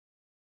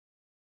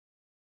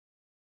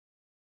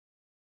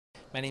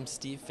My name's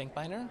Steve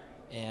Finkbeiner,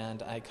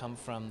 and I come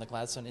from the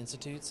Gladstone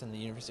Institutes and the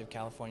University of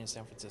California,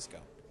 San Francisco.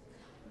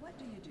 What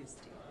do you do,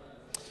 Steve?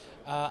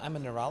 I'm a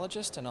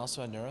neurologist and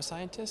also a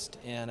neuroscientist,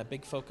 and a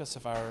big focus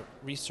of our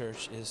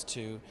research is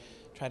to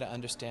try to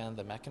understand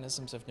the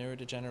mechanisms of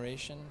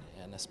neurodegeneration,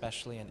 and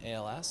especially in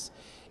ALS,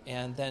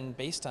 and then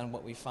based on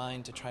what we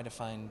find to try to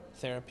find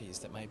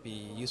therapies that might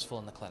be useful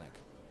in the clinic.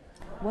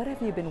 What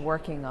have you been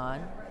working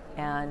on,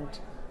 and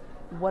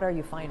what are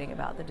you finding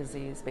about the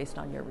disease based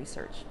on your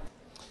research?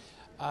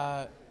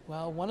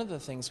 Well, one of the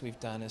things we've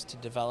done is to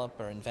develop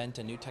or invent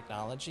a new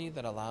technology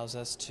that allows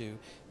us to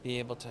be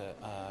able to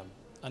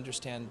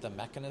understand the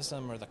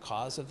mechanism or the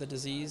cause of the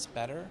disease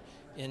better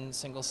in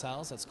single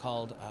cells. It's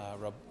called a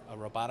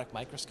robotic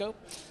microscope.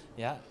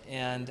 Yeah,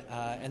 and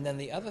then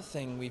the other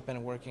thing we've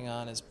been working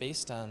on is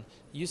based on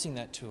using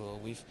that tool.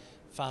 We've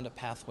found a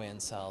pathway in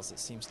cells that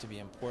seems to be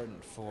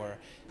important for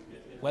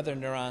whether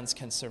neurons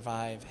can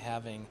survive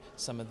having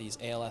some of these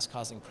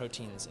ALS-causing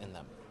proteins in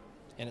them,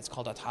 and it's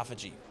called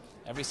autophagy.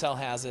 Every cell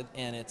has it,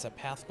 and it's a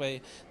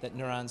pathway that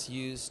neurons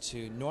use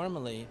to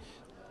normally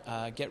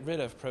get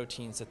rid of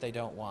proteins that they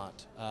don't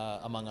want,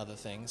 among other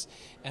things.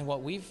 And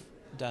what we've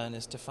done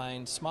is to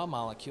find small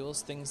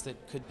molecules, things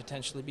that could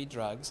potentially be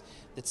drugs,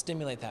 that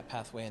stimulate that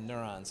pathway in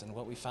neurons. And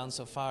what we found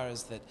so far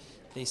is that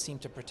they seem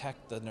to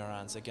protect the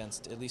neurons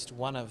against at least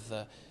one of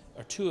the,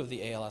 or two of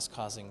the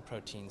ALS-causing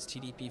proteins,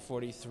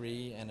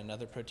 TDP43 and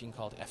another protein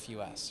called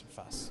FUS, or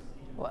FUS.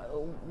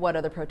 What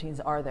other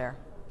proteins are there?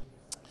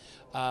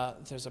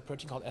 There's a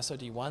protein called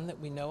SOD1 that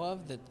we know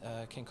of that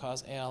can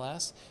cause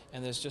ALS,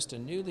 and there's just a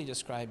newly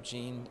described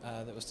gene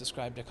that was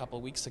described a couple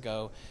weeks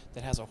ago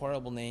that has a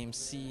horrible name,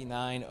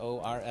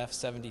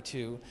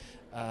 C9ORF72,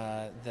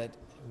 that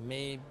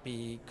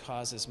maybe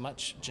cause as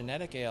much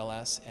genetic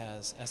ALS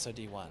as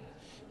SOD1.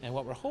 And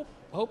what we're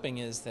hoping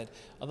is that,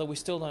 although we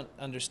still don't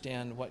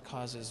understand what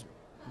causes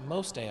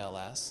most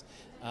ALS,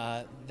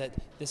 that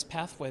this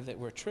pathway that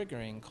we're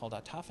triggering, called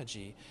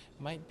autophagy,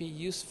 might be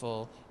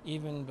useful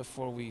even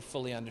before we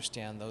fully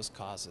understand those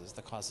causes,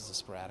 the causes of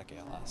sporadic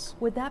ALS.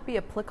 Would that be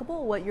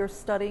applicable, what you're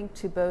studying,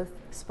 to both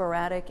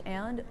sporadic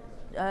and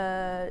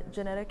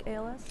genetic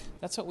ALS?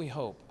 That's what we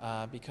hope,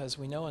 because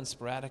we know in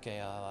sporadic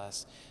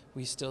ALS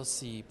we still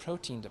see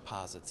protein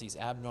deposits, these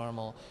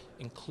abnormal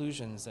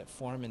inclusions that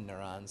form in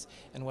neurons,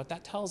 and what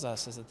that tells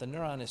us is that the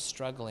neuron is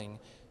struggling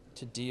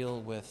to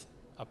deal with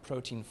a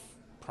protein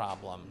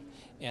problem,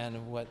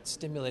 and what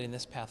stimulating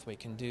this pathway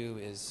can do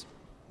is,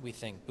 we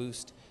think,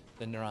 boost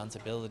the neuron's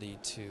ability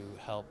to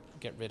help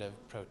get rid of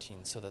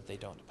proteins so that they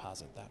don't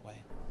deposit that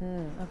way.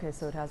 Okay,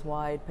 so it has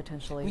wide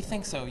potentially. We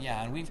think so,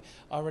 yeah, and we've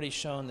already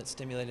shown that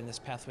stimulating this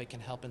pathway can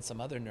help in some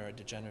other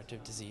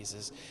neurodegenerative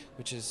diseases,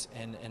 which is,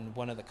 and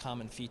one of the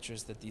common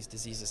features that these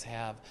diseases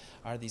have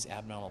are these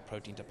abnormal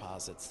protein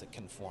deposits that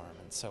can form,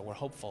 and so we're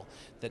hopeful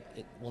that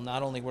it will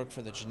not only work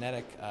for the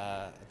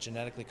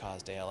genetically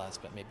caused ALS,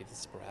 but maybe the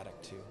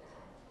sporadic too.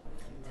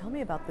 Tell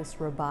me about this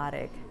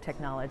robotic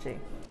technology.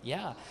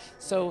 Yeah,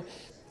 so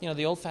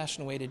the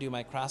old-fashioned way to do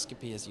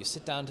microscopy is you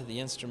sit down to the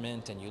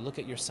instrument and you look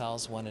at your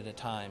cells one at a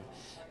time.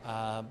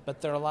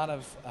 But there are a lot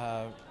of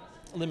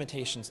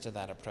limitations to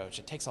that approach.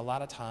 It takes a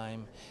lot of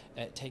time.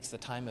 It takes the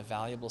time of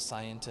valuable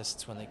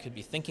scientists when they could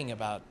be thinking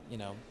about,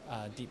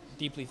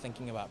 deeply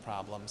thinking about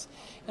problems.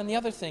 And the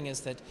other thing is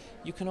that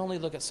you can only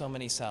look at so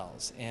many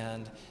cells.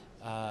 And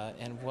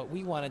what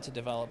we wanted to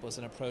develop was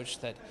an approach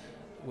that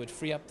would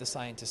free up the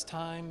scientists'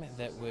 time,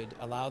 that would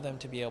allow them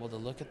to be able to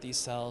look at these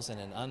cells in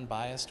an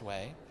unbiased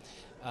way.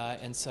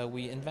 And so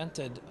we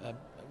invented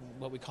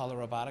what we call a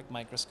robotic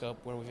microscope,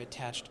 where we've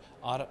attached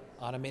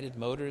automated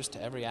motors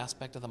to every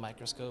aspect of the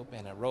microscope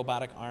and a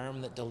robotic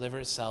arm that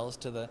delivers cells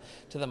to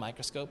the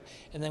microscope.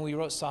 And then we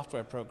wrote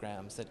software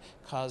programs that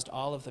caused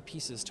all of the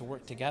pieces to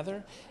work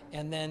together.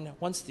 And then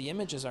once the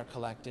images are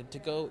collected, to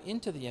go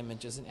into the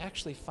images and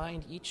actually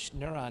find each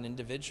neuron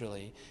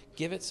individually,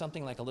 give it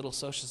something like a little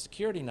social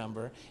security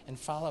number, and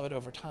follow it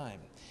over time.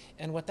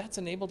 And what that's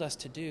enabled us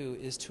to do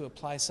is to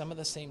apply some of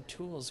the same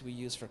tools we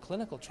use for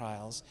clinical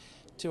trials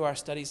to our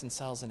studies in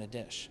cells in a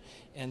dish.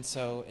 And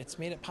so it's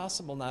made it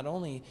possible not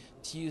only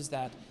to use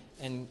that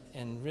and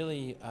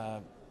really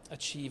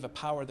achieve a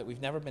power that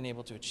we've never been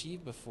able to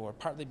achieve before,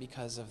 partly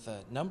because of the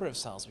number of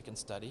cells we can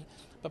study,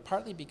 but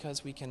partly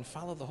because we can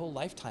follow the whole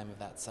lifetime of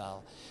that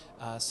cell.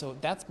 So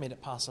that's made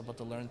it possible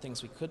to learn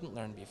things we couldn't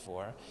learn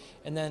before.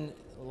 And then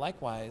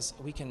likewise,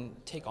 we can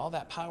take all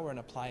that power and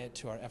apply it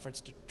to our efforts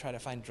to try to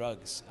find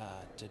drugs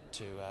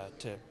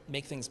to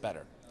make things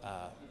better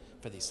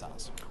for these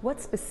cells. What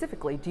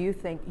specifically do you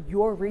think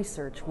your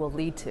research will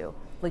lead to?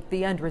 Like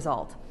the end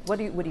result? What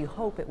do you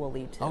hope it will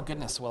lead to? Oh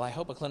goodness, well I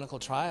hope a clinical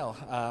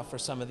trial for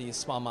some of these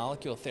small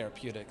molecule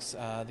therapeutics.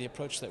 The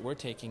approach that we're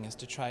taking is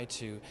to try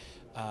to,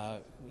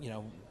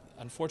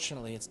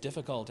 unfortunately it's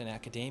difficult in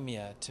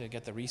academia to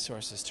get the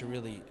resources to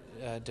really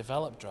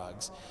develop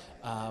drugs.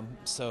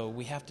 So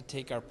we have to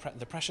take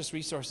the precious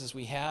resources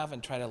we have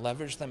and try to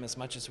leverage them as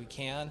much as we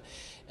can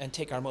and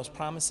take our most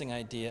promising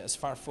idea as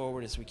far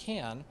forward as we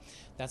can.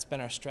 That's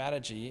been our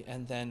strategy,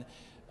 and then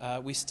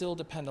we still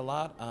depend a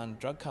lot on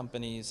drug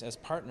companies as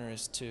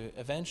partners to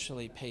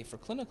eventually pay for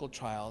clinical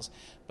trials,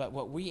 but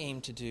what we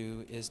aim to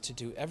do is to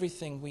do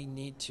everything we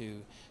need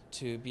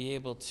to be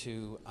able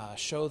to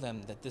show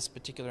them that this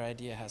particular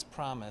idea has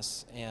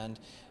promise and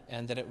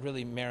that it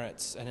really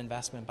merits an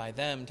investment by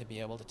them to be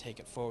able to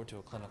take it forward to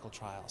a clinical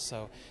trial.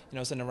 So,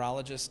 as a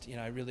neurologist,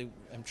 I really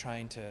am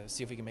trying to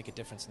see if we can make a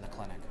difference in the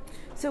clinic.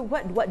 So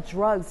what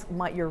drugs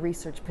might your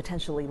research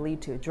potentially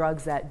lead to?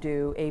 Drugs that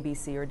do A, B,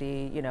 C, or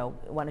D,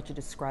 why don't you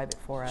describe it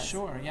for us?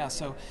 Sure, yeah.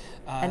 So,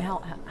 and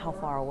how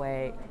far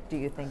away do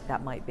you think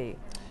that might be?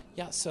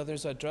 Yeah, so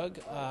there's a drug,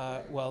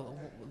 our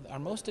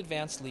most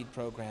advanced lead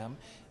program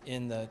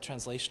in the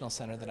translational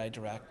center that I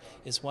direct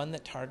is one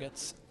that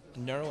targets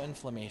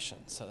neuroinflammation.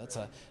 So that's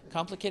a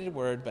complicated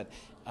word, but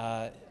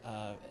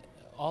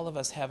all of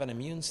us have an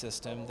immune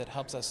system that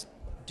helps us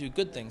do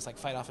good things like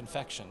fight off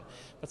infection.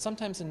 But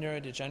sometimes in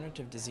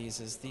neurodegenerative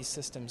diseases, these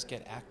systems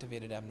get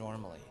activated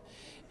abnormally.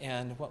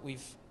 And what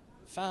we've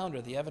found,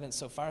 or the evidence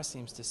so far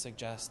seems to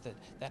suggest,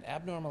 that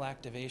abnormal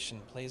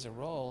activation plays a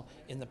role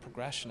in the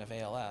progression of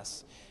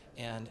ALS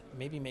and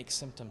maybe makes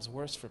symptoms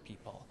worse for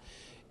people.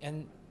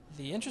 And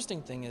the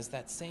interesting thing is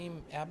that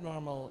same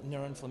abnormal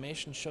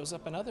neuroinflammation shows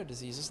up in other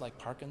diseases like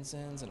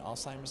Parkinson's and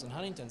Alzheimer's and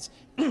Huntington's.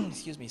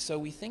 Excuse me. So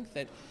we think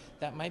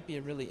that might be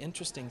a really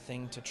interesting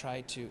thing to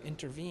try to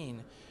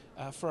intervene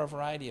for a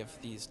variety of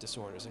these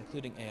disorders,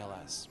 including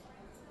ALS.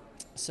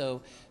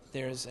 So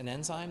there's an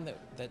enzyme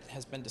that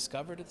has been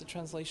discovered at the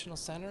Translational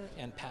Center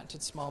and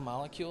patented small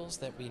molecules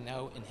that we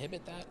know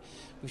inhibit that.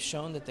 We've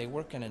shown that they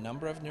work in a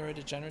number of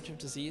neurodegenerative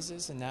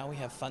diseases, and now we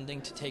have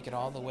funding to take it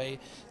all the way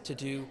to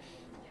do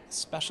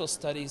special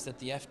studies that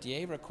the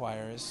FDA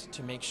requires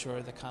to make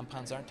sure the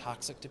compounds aren't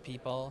toxic to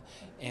people,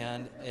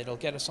 and it'll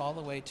get us all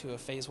the way to a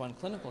phase 1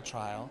 clinical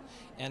trial,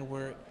 and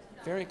we're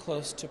very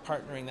close to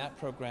partnering that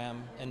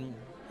program and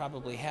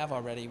probably have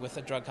already with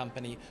a drug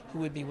company who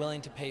would be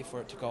willing to pay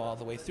for it to go all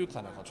the way through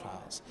clinical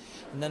trials.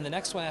 And then the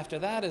next one after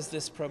that is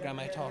this program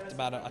I talked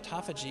about,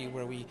 autophagy,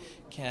 where we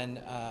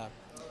can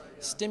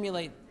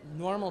stimulate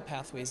normal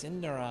pathways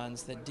in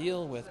neurons that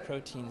deal with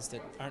proteins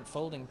that aren't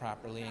folding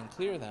properly and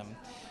clear them.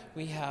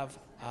 We have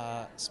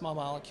small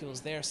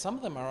molecules there. Some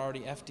of them are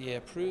already FDA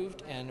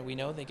approved, and we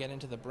know they get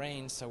into the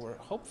brain, so we're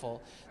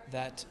hopeful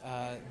that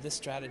this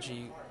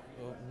strategy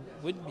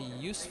would be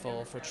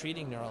useful for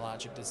treating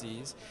neurologic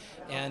disease.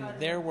 And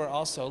there we're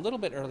also a little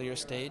bit earlier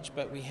stage,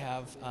 but we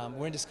have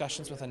we're in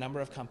discussions with a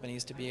number of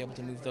companies to be able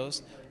to move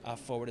those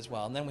forward as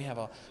well. And then we have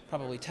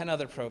probably 10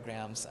 other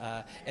programs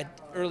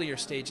at earlier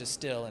stages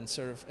still. And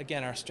sort of,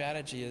 again, our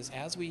strategy is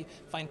as we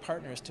find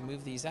partners to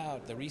move these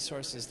out, the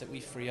resources that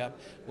we free up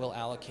will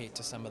allocate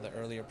to some of the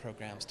earlier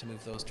programs to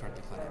move those toward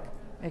the clinic.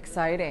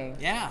 Exciting.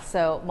 Yeah.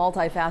 So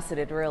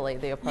multifaceted, really,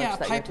 the approach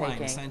that you're taking.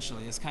 Pipeline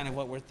essentially is kind of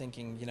what we're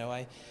thinking.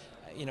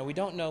 We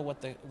don't know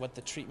what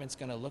the treatment's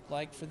going to look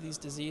like for these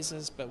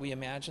diseases, but we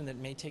imagine that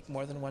it may take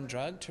more than one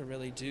drug to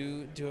really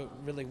do it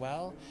really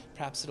well.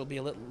 Perhaps it'll be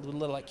a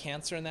little like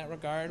cancer in that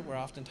regard, where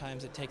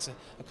oftentimes it takes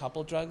a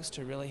couple drugs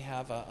to really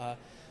have a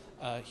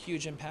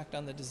huge impact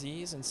on the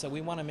disease. And so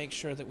we want to make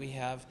sure that we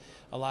have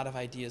a lot of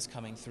ideas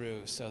coming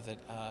through so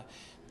that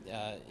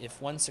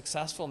if one's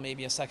successful,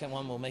 maybe a second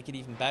one will make it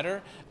even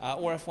better,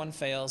 or if one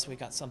fails, we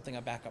got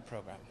a backup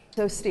program.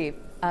 So Steve,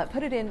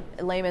 put it in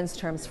layman's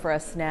terms for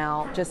us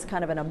now, just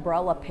kind of an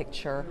umbrella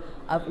picture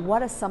of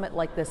what a summit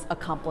like this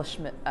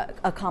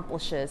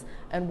accomplishes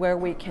and where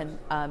we can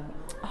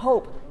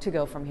hope to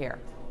go from here.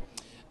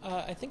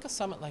 I think a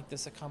summit like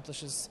this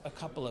accomplishes a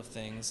couple of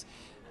things.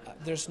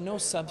 There's no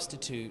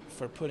substitute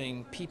for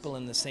putting people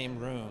in the same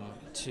room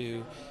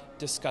to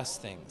discuss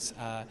things.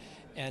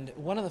 And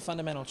one of the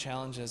fundamental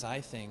challenges,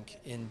 I think,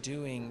 in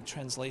doing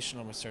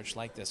translational research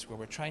like this, where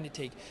we're trying to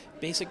take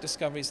basic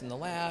discoveries in the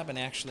lab and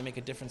actually make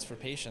a difference for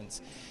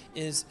patients,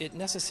 is it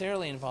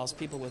necessarily involves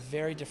people with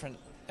very different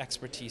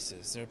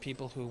expertises. There are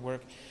people who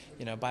work,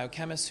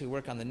 biochemists who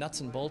work on the nuts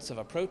and bolts of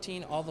a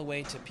protein, all the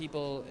way to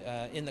people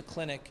in the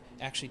clinic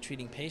actually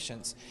treating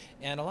patients.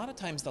 And a lot of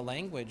times the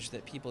language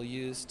that people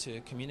use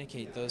to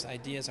communicate those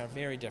ideas are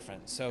very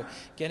different. So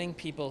getting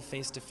people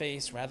face to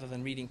face rather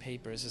than reading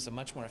papers is a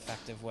much more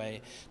effective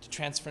way to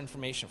transfer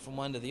information from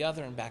one to the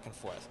other and back and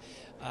forth.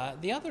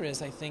 The other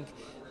is, I think,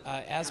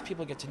 as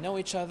people get to know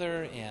each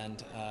other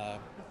and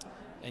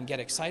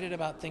get excited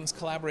about things,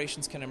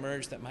 collaborations can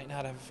emerge that might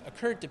not have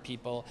occurred to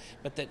people,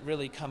 but that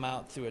really come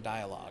out through a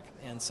dialogue.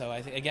 And so,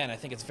 I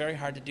think it's very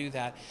hard to do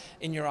that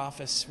in your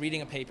office,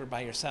 reading a paper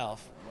by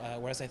yourself,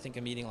 whereas I think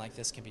a meeting like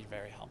this can be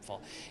very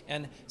helpful.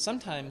 And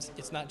sometimes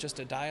it's not just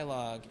a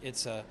dialogue,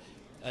 it's a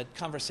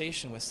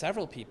conversation with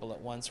several people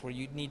at once where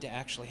you need to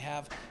actually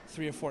have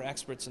 3 or 4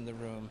 experts in the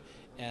room,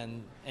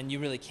 and you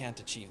really can't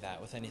achieve that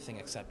with anything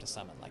except a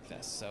summit like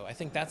this. So I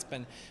think that's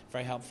been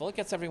very helpful. It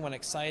gets everyone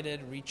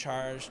excited,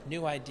 recharged,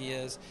 new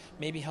ideas,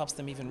 maybe helps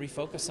them even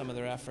refocus some of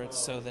their efforts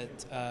so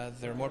that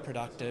they're more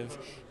productive,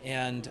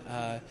 and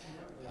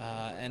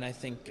I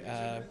think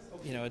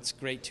it's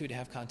great too to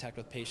have contact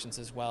with patients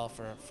as well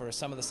for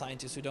some of the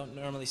scientists who don't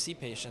normally see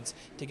patients,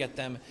 to get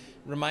them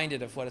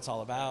reminded of what it's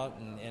all about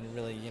and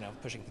really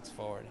pushing things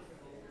forward.